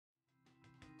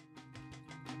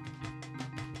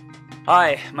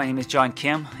Hi, my name is John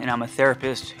Kim, and I'm a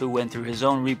therapist who went through his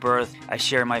own rebirth. I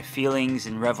share my feelings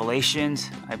and revelations.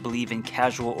 I believe in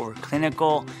casual over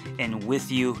clinical and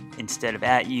with you instead of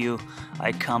at you.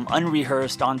 I come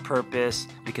unrehearsed on purpose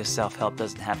because self-help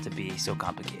doesn't have to be so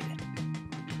complicated.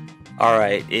 All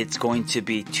right, it's going to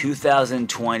be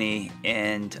 2020,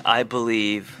 and I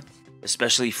believe,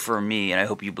 especially for me, and I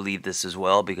hope you believe this as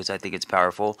well because I think it's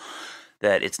powerful,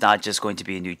 that it's not just going to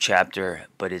be a new chapter,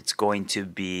 but it's going to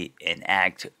be an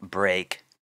act break.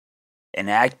 An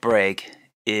act break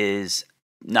is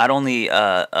not only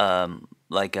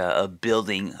like a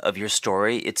building of your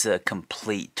story, it's a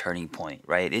complete turning point,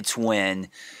 right? It's when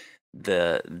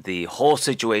the whole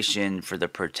situation for the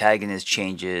protagonist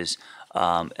changes.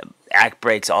 Act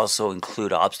breaks also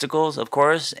include obstacles, of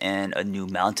course, and a new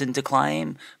mountain to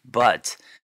climb, but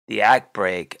the act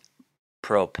break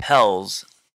propels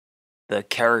the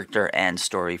character and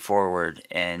story forward,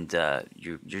 and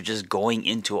you're just going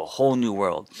into a whole new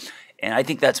world. And I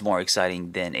think that's more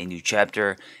exciting than a new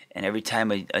chapter. And every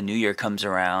time a new year comes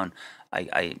around,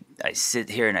 I sit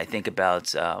here and I think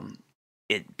about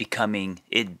it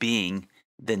being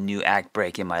the new act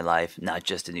break in my life, not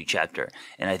just a new chapter.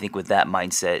 And I think with that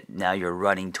mindset, now you're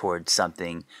running towards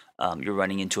something. You're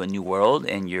running into a new world,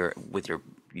 and you're with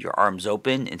your arms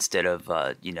open instead of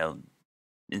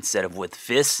instead of with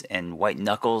fists and white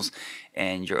knuckles,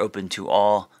 and you're open to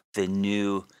all the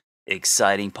new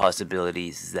exciting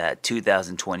possibilities that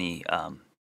 2020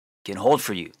 can hold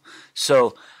for you.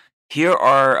 So here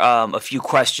are a few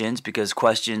questions, because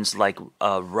questions like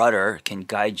rudder can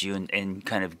guide you and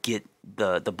kind of get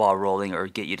the ball rolling or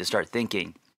get you to start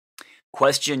thinking.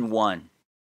 Question 1: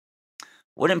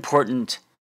 what important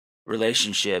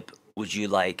relationship would you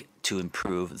like to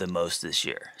improve the most this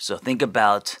year? So think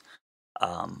about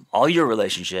all your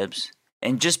relationships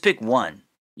and just pick one.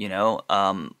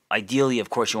 Ideally,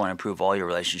 of course, you want to improve all your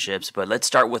relationships, but let's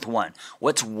start with one.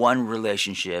 What's one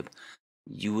relationship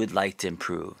you would like to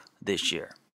improve this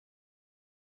year?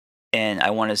 And I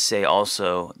want to say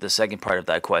also, the second part of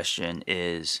that question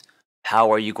is,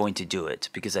 how are you going to do it?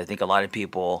 Because I think a lot of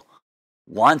people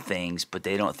want things, but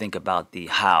they don't think about the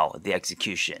how, the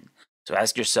execution. So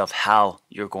ask yourself how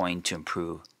you're going to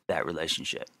improve that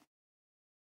relationship.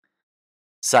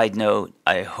 Side note,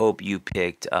 I hope you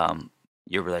picked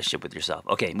your relationship with yourself.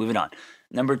 Okay, moving on.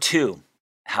 Number 2,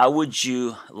 how would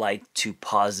you like to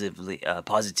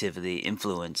positively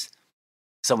influence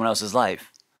someone else's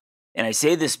life? And I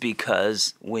say this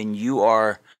because when you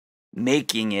are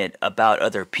making it about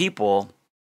other people,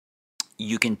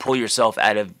 you can pull yourself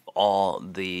out of all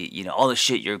the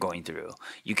shit you're going through.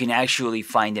 You can actually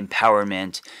find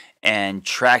empowerment and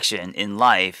traction in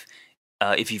life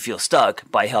if you feel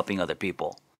stuck, by helping other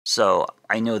people. So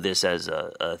I know this as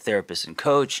a therapist and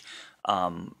coach.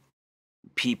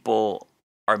 People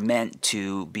are meant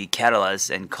to be catalysts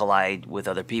and collide with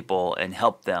other people and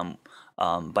help them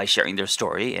by sharing their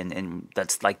story. And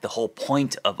that's like the whole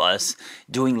point of us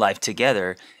doing life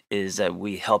together, is that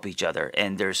we help each other.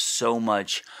 And there's so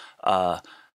much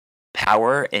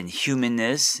power and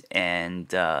humanness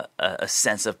and a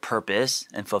sense of purpose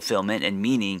and fulfillment and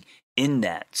meaning in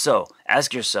that. So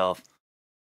ask yourself,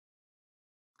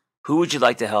 who would you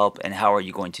like to help, and how are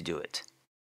you going to do it?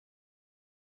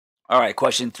 All right,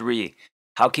 question 3: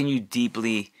 how can you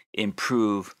deeply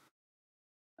improve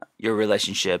your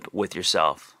relationship with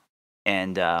yourself?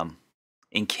 And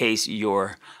in case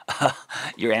your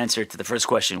your answer to the first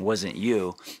question wasn't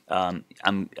you, I'm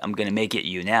going to make it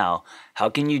you now. How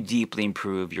can you deeply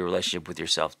improve your relationship with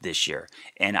yourself this year?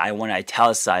 And I want to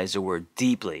italicize the word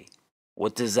deeply.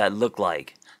 What does that look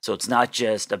like? So it's not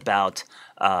just about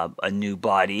a new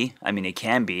body. I mean, it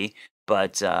can be,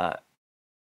 but on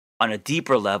a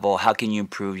deeper level, how can you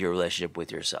improve your relationship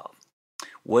with yourself?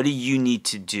 What do you need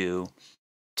to do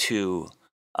to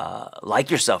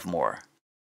like yourself more?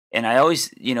 And I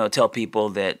always, tell people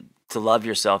that to love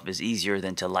yourself is easier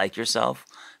than to like yourself,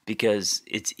 because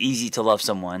it's easy to love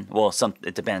someone. Well,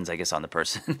 it depends, I guess, on the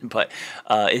person, but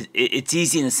it's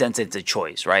easy in the sense that it's a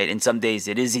choice, right? And some days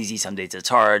it is easy, some days it's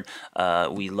hard.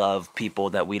 We love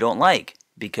people that we don't like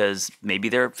because maybe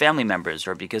they're family members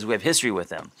or because we have history with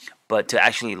them. But to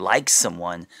actually like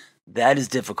someone, that is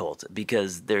difficult,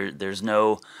 because there's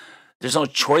no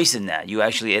choice in that.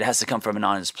 It has to come from an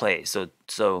honest place.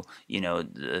 So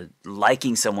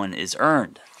liking someone is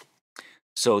earned.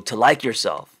 So to like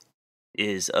yourself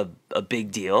is a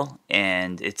big deal,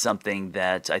 and it's something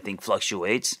that I think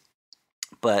fluctuates.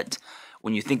 But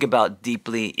when you think about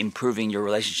deeply improving your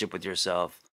relationship with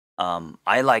yourself,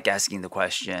 I like asking the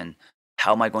question,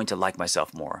 how am I going to like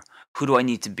myself more? Who do I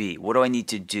need to be? What do I need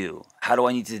to do? How do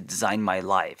I need to design my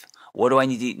life? What do I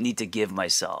need to give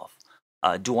myself?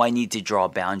 Do I need to draw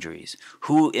boundaries?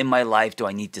 Who in my life do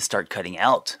I need to start cutting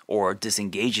out or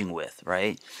disengaging with,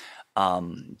 right?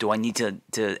 Do I need to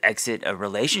exit a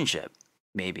relationship?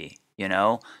 Maybe,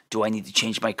 Do I need to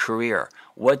change my career?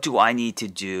 What do I need to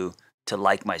do to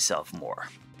like myself more?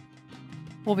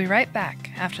 We'll be right back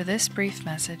after this brief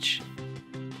message.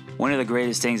 One of the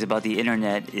greatest things about the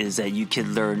internet is that you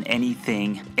can learn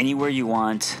anything, anywhere you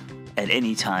want, at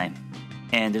any time.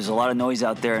 And there's a lot of noise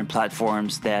out there and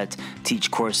platforms that teach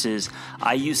courses.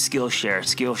 I use Skillshare.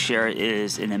 Skillshare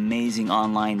is an amazing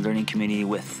online learning community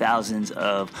with thousands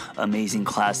of amazing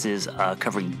classes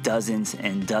covering dozens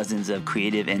and dozens of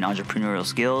creative and entrepreneurial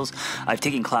skills. I've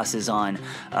taken classes on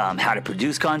how to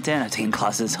produce content. I've taken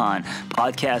classes on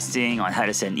podcasting, on how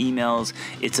to send emails.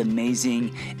 It's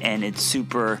amazing, and it's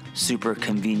super, super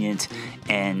convenient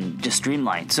and just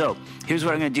streamlined. So here's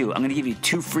what I'm going to do. I'm going to give you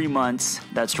 2 free months.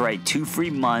 That's right, 2 free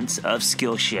months of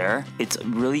Skillshare. It's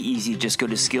really easy. Just go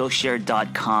to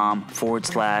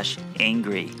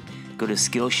Skillshare.com/angry. Go to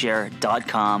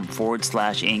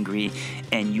Skillshare.com/angry,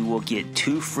 and you will get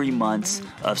 2 free months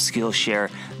of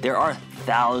Skillshare. There are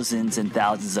thousands and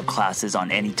thousands of classes on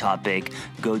any topic.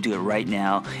 Go do it right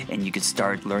now, and you can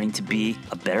start learning to be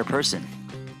a better person.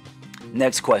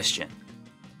 Next question.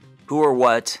 Who or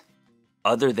what,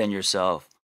 other than yourself,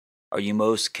 are you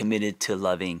most committed to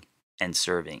loving and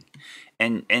serving?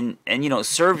 And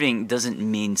serving doesn't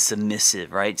mean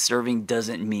submissive, right? Serving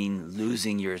doesn't mean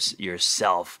losing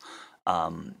yourself,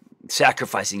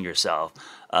 sacrificing yourself.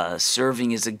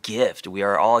 Serving is a gift. We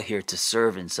are all here to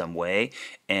serve in some way,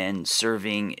 and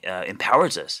serving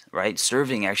empowers us, right?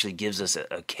 Serving actually gives us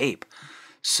a cape.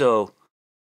 So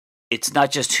it's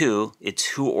not just who, it's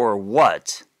who or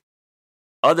what,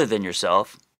 other than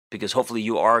yourself, because hopefully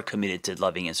you are committed to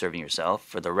loving and serving yourself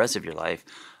for the rest of your life.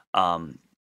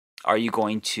 Are you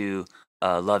going to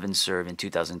love and serve in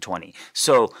 2020?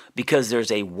 So because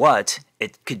there's a what,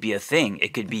 it could be a thing.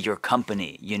 It could be your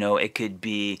company. It could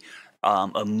be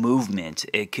a movement.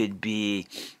 It could be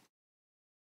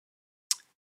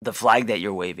the flag that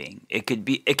you're waving. It could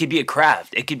be a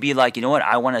craft. It could be like, what,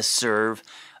 I want to serve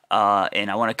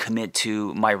and I want to commit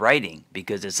to my writing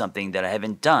because it's something that I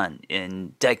haven't done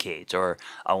in decades, or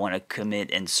I want to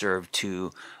commit and serve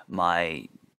to my,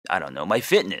 my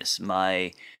fitness,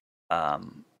 my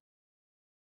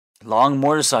long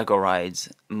motorcycle rides,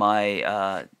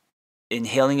 my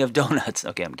inhaling of donuts.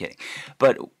 Okay, I'm kidding.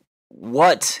 But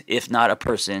what, if not a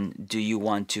person, do you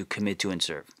want to commit to and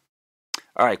serve?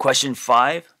 All right, question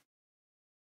 5.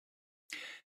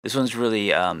 This one's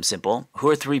really simple. Who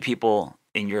are 3 people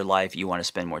in your life you want to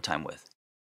spend more time with?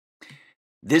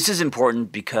 This is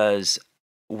important because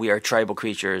we are tribal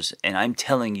creatures, and I'm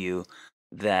telling you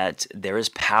that there is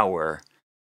power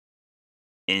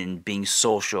in being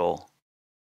social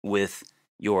with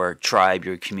your tribe,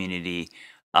 your community.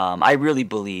 I really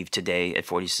believe today at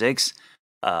 46,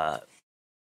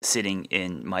 sitting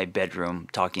in my bedroom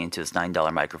talking into this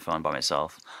 $9 microphone by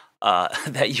myself,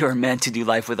 that you're meant to do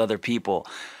life with other people.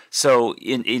 So,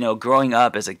 growing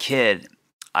up as a kid,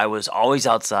 I was always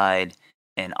outside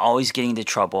and always getting into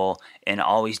trouble and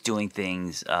always doing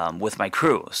things with my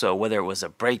crew. So whether it was a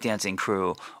breakdancing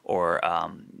crew or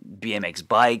BMX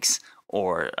bikes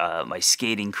or my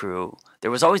skating crew,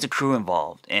 there was always a crew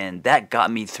involved. And that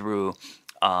got me through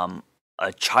a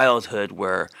childhood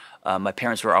where my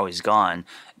parents were always gone.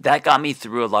 That got me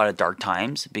through a lot of dark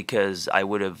times because I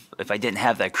would have, if I didn't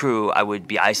have that crew, I would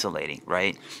be isolating,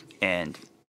 right? And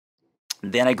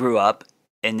then I grew up,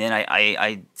 and then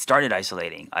I started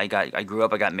isolating. I grew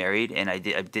up, I got married, and I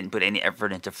didn't put any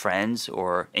effort into friends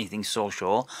or anything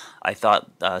social. I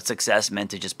thought success meant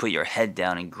to just put your head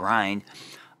down and grind,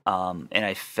 and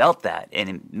I felt that, and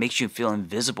it makes you feel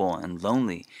invisible and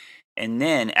lonely. And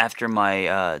then after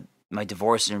my my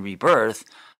divorce and rebirth,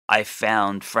 I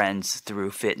found friends through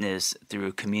fitness,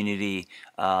 through community,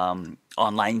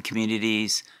 online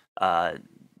communities,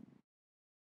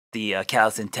 the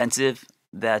Callus Intensive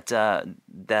that Noel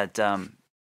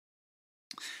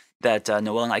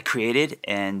and I created,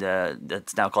 and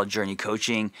that's now called Journey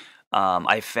Coaching.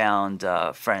 I found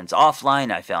friends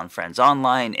offline. I found friends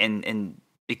online, and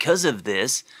because of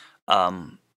this,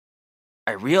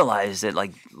 I realized that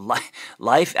like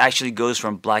life actually goes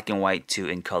from black and white to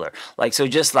in color. Like, so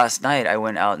just last night I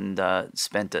went out and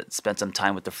spent some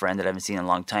time with a friend that I haven't seen in a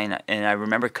long time, and I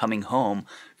remember coming home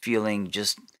feeling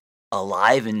just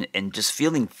alive and just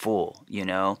feeling full,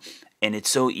 And it's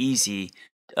so easy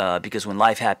because when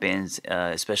life happens,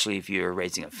 especially if you're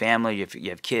raising a family, if you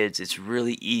have kids, it's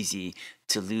really easy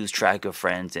to lose track of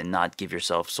friends and not give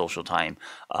yourself social time.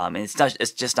 And it's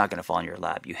just not going to fall in your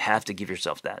lap. You have to give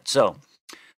yourself that. So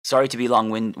sorry to be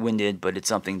long-winded, but it's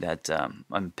something that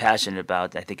I'm passionate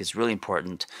about. I think it's really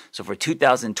important. So for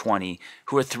 2020,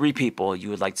 who are 3 people you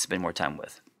would like to spend more time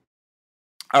with?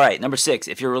 All right, number 6,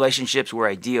 if your relationships were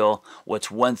ideal,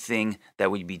 what's one thing that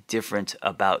would be different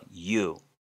about you?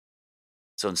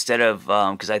 So instead of,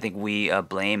 because I think we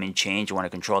blame and change and want to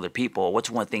control other people, what's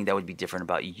one thing that would be different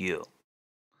about you?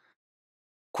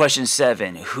 Question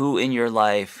 7, who in your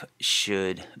life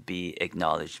should be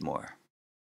acknowledged more?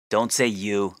 Don't say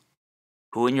you.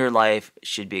 Who in your life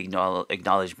should be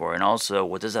acknowledged more? And also,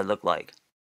 what does that look like?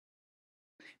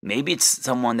 Maybe it's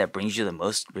someone that brings you the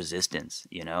most resistance,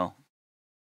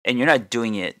 and you're not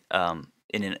doing it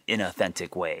in an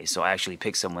inauthentic way. So actually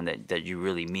pick someone that you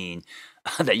really mean,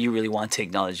 that you really want to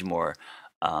acknowledge more.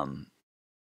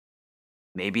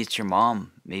 Maybe it's your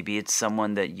mom. Maybe it's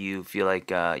someone that you feel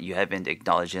like you haven't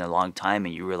acknowledged in a long time,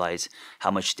 and you realize how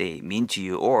much they mean to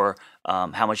you, or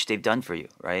how much they've done for you,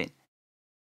 right?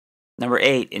 Number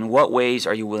 8, in what ways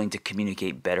are you willing to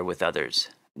communicate better with others?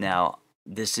 Now,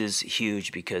 this is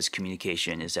huge because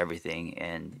communication is everything.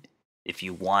 And if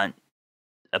you want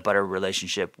a better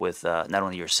relationship with not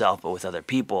only yourself, but with other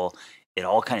people, it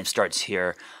all kind of starts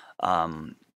here. A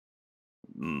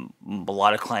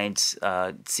lot of clients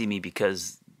see me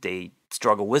because they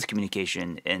struggle with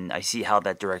communication, and I see how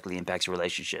that directly impacts a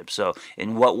relationship. So,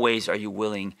 in what ways are you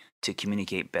willing to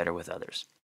communicate better with others?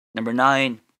 Number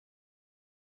 9,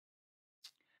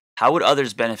 how would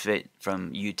others benefit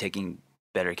from you taking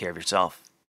better care of yourself?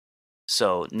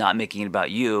 So, not making it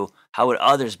about you, how would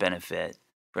others benefit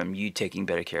from you taking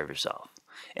better care of yourself?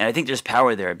 And I think there's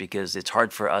power there because it's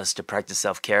hard for us to practice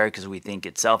self-care because we think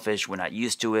it's selfish. We're not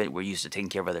used to it. We're used to taking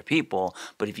care of other people.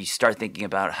 But if you start thinking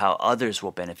about how others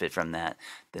will benefit from that,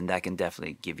 then that can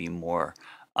definitely give you more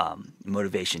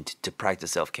motivation to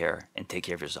practice self-care and take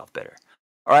care of yourself better.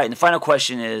 All right, and the final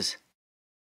question is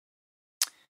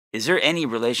there any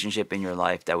relationship in your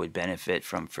life that would benefit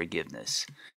from forgiveness?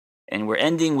 And we're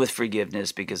ending with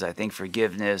forgiveness because I think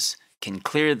forgiveness can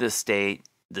clear the state.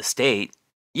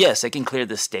 Yes, it can clear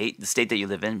the state that you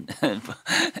live in,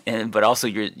 but also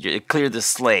you clear the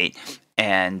slate.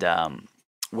 And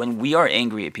when we are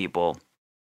angry at people,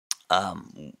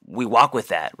 we walk with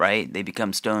that, right? They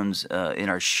become stones in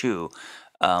our shoe.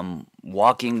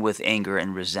 Walking with anger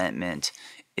and resentment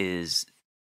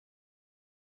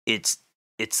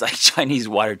it's like Chinese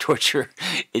water torture.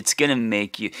 It's gonna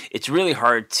make you. It's really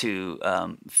hard to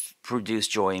produce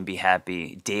joy and be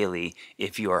happy daily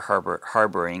if you are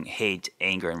harboring hate,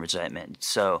 anger, and resentment.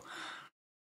 So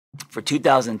for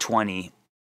 2020,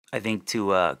 I think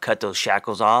to cut those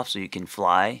shackles off so you can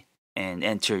fly and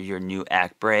enter your new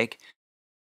act break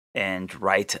and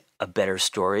write a better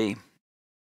story.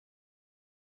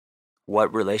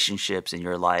 What relationships in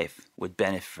your life would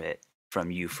benefit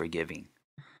from you forgiving?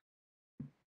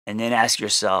 And then ask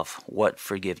yourself what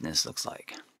forgiveness looks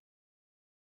like.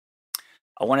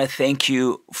 I want to thank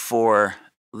you for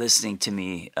listening to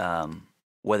me,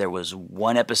 whether it was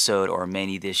one episode or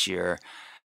many this year.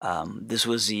 This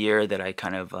was the year that I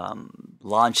kind of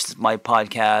launched my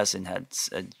podcast and had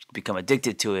become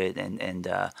addicted to it. And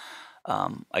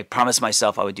I promised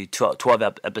myself I would do 12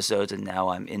 episodes, and now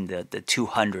I'm in the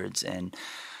 200s. And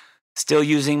still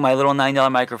using my little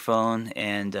 $9 microphone,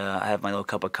 and I have my little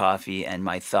cup of coffee and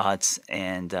my thoughts,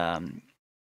 and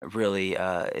really,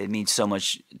 it means so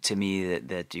much to me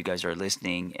that you guys are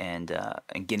listening and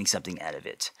getting something out of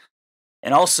it.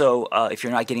 And also, if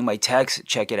you're not getting my text,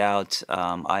 check it out.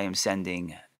 I am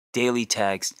sending daily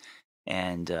text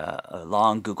and a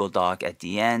long Google Doc at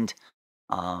the end,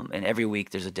 and every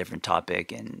week there's a different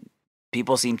topic, and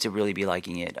people seem to really be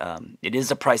liking it. It is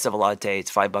the price of a latte.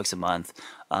 It's $5 a month,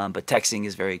 but texting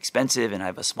is very expensive, and I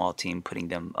have a small team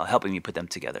helping me put them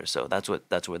together. So that's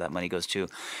where that money goes to,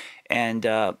 and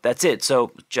that's it.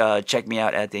 So check me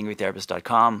out at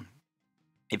theangrytherapist.com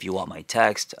if you want my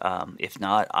text. If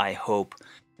not, I hope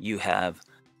you have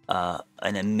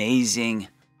an amazing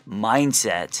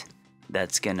mindset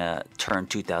that's gonna turn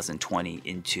 2020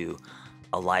 into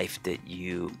a life that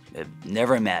you have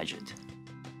never imagined.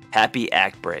 Happy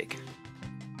Act Break.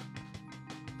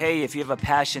 Hey, if you have a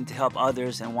passion to help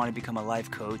others and want to become a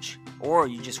life coach, or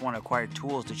you just want to acquire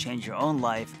tools to change your own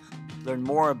life, learn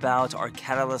more about our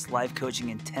Catalyst Life Coaching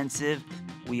Intensive.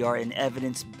 We are an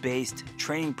evidence-based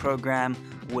training program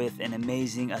with an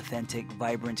amazing, authentic,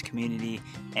 vibrant community,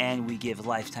 and we give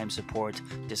lifetime support.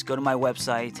 Just go to my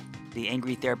website,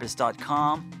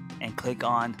 theangrytherapist.com, and click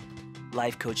on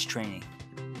Life Coach Training.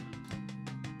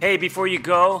 Hey, before you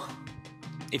go,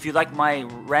 if you like my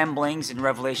ramblings and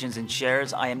revelations and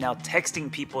shares, I am now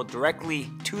texting people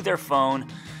directly to their phone.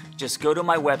 Just go to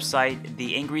my website,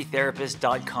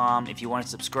 theangrytherapist.com. If you want to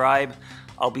subscribe,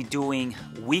 I'll be doing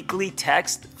weekly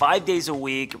text, 5 days a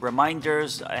week,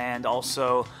 reminders, and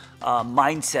also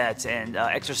mindsets and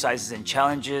exercises and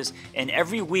challenges. And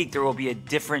every week there will be a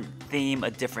different theme, a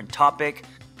different topic.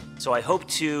 So I hope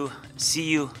to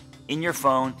see you in your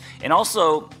phone. And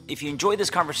also, if you enjoy this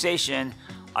conversation,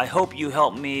 I hope you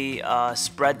help me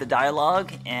spread the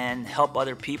dialogue and help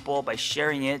other people by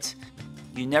sharing it.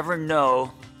 You never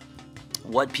know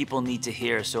what people need to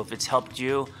hear. So if it's helped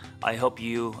you, I hope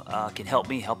you can help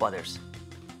me help others.